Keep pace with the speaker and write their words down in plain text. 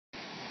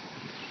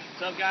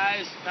What's up,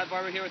 guys? Pat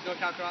Barber here with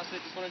NorCal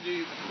CrossFit. Just want to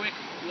do a quick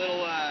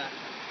little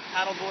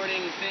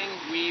paddleboarding thing.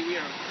 We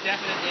are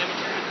definite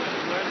amateurs, but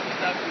we learn some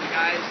stuff from the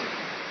guys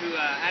who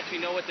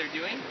actually know what they're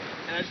doing.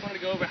 And I just wanted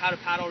to go over how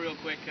to paddle real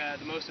quick,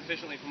 the most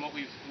efficiently from what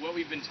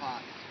we've been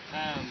taught.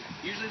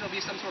 Usually there'll be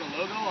some sort of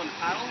logo on the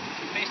paddle.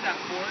 If you face that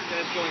forward,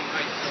 then it's going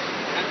right. So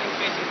that thing's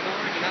facing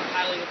forward, you're not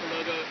paddling with the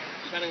logo,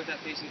 you're paddling with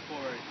that facing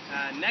forward.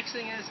 Next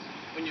thing is,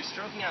 when you're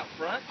stroking out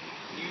front,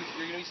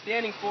 you're going to be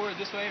standing forward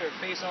this way or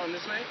face on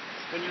this way.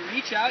 When you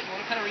reach out, you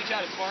want to kind of reach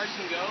out as far as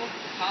you can go,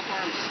 top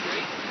arm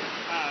straight.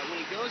 When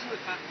it goes in the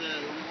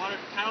water,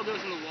 paddle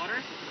goes in the water,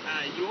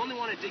 you only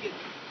want to dig it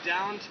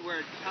down to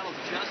where the paddle's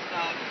just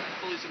about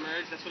fully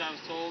submerged. That's what I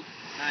was told.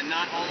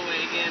 Not all the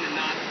way in and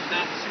not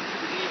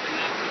super deep and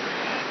not super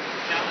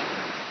shallow.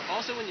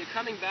 Also, when you're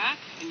coming back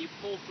and you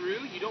pull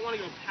through, you don't want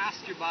to go past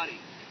your body.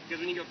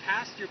 Because when you go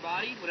past your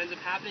body, what ends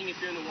up happening if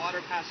you're in the water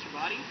past your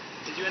body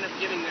is you end up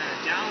giving a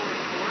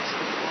downward force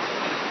of the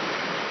arm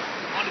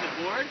onto the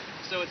board,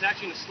 so it's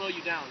actually going to slow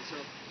you down.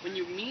 So when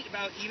you meet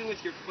about even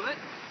with your foot,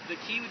 the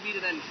key would be to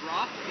then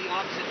drop the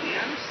opposite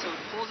hand, so it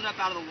pulls it up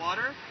out of the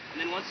water, and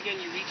then once again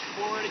you reach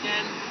forward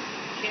again,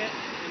 hit,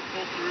 and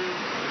pull through,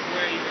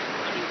 where you're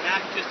coming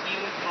back just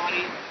even with the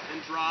body, and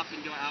drop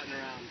and go out and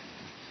around.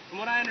 From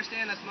what I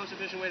understand, that's the most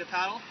efficient way to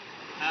paddle.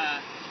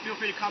 Feel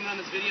free to comment on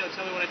this video and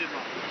tell me what I did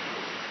wrong.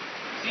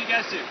 See you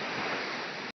guys soon.